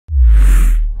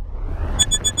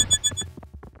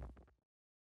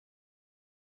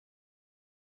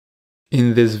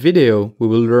In this video, we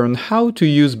will learn how to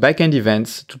use backend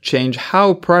events to change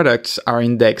how products are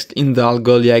indexed in the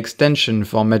Algolia extension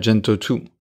for Magento 2.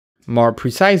 More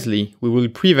precisely, we will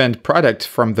prevent products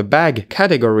from the bag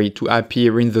category to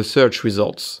appear in the search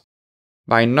results.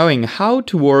 By knowing how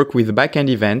to work with backend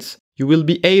events, you will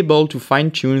be able to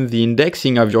fine-tune the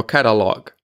indexing of your catalog.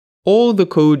 All the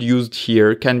code used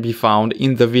here can be found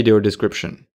in the video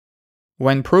description.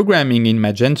 When programming in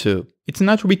Magento, it's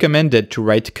not recommended to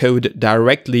write code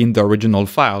directly in the original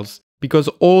files, because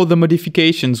all the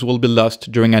modifications will be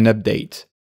lost during an update.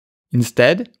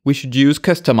 Instead, we should use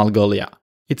Custom Algolia.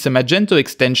 It's a Magento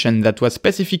extension that was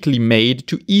specifically made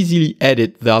to easily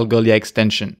edit the Algolia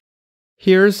extension.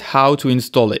 Here's how to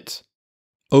install it.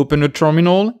 Open a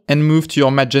terminal and move to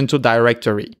your Magento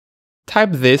directory.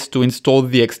 Type this to install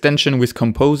the extension with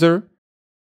Composer,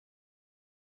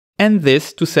 and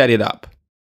this to set it up.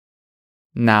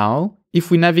 Now, if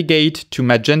we navigate to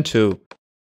Magento,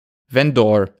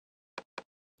 Vendor,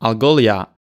 Algolia,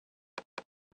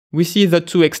 we see the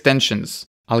two extensions,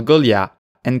 Algolia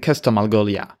and Custom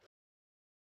Algolia.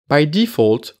 By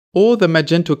default, all the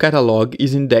Magento catalog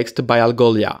is indexed by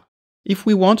Algolia. If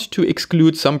we want to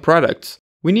exclude some products,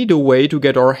 we need a way to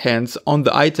get our hands on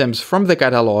the items from the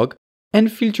catalog and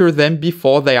filter them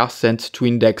before they are sent to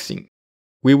indexing.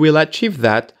 We will achieve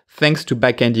that thanks to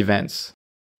backend events.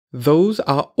 Those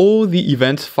are all the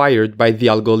events fired by the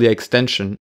Algolia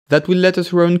extension that will let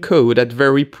us run code at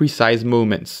very precise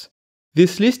moments.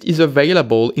 This list is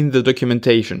available in the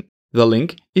documentation. The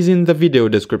link is in the video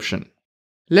description.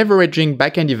 Leveraging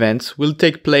backend events will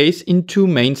take place in two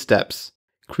main steps: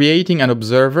 creating an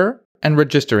observer and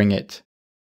registering it.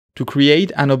 To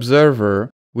create an observer,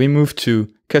 we move to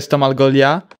Custom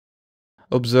Algolia,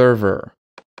 Observer.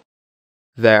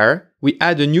 There, we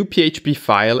add a new PHP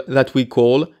file that we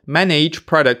call Manage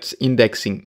Products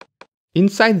Indexing.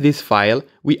 Inside this file,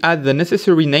 we add the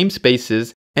necessary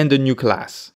namespaces and a new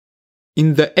class.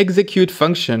 In the execute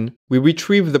function, we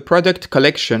retrieve the product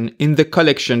collection in the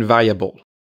collection variable.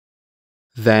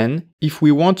 Then, if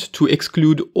we want to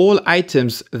exclude all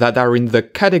items that are in the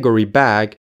category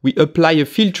bag, we apply a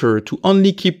filter to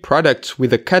only keep products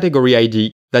with a category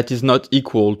ID that is not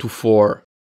equal to 4.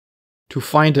 To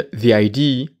find the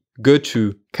ID, go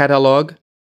to Catalog,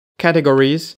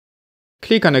 Categories,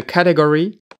 click on a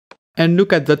category, and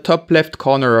look at the top left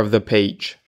corner of the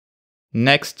page.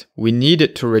 Next, we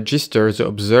need to register the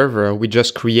observer we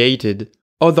just created,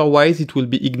 otherwise it will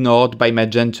be ignored by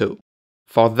Magento.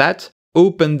 For that,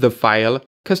 open the file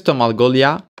Custom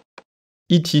Algolia,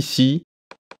 etc,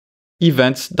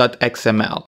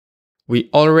 events.xml. We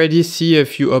already see a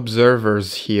few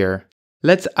observers here.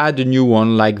 Let's add a new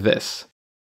one like this.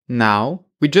 Now,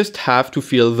 we just have to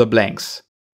fill the blanks.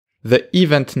 The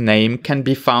event name can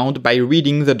be found by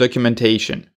reading the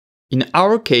documentation. In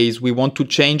our case, we want to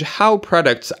change how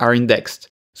products are indexed,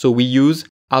 so we use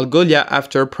Algolia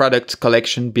after products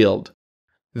collection build.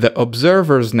 The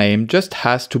observer's name just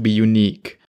has to be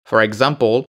unique. For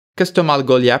example, Custom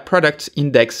Algolia Products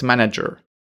Index Manager.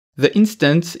 The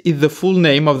instance is the full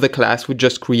name of the class we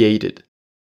just created.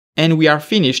 And we are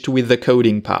finished with the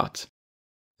coding part.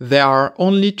 There are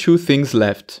only two things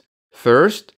left.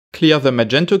 First, clear the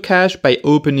Magento cache by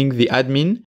opening the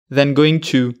admin, then going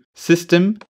to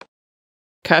System,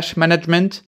 Cache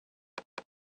Management,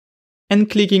 and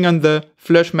clicking on the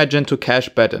Flush Magento Cache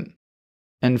button.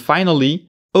 And finally,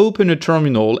 open a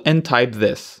terminal and type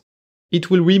this.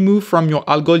 It will remove from your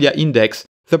Algolia index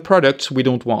the products we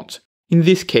don't want, in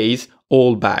this case,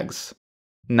 all bags.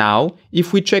 Now,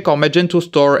 if we check our Magento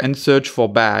store and search for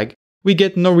bag, we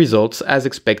get no results as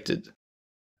expected.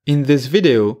 In this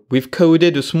video, we've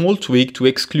coded a small tweak to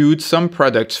exclude some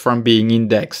products from being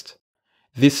indexed.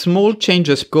 This small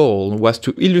change's goal was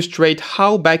to illustrate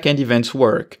how backend events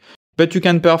work, but you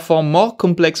can perform more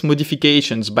complex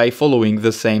modifications by following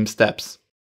the same steps.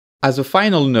 As a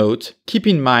final note, keep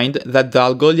in mind that the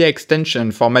Algolia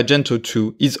extension for Magento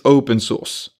 2 is open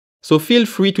source, so feel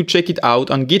free to check it out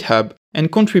on GitHub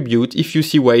and contribute if you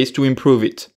see ways to improve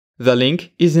it. The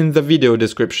link is in the video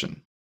description.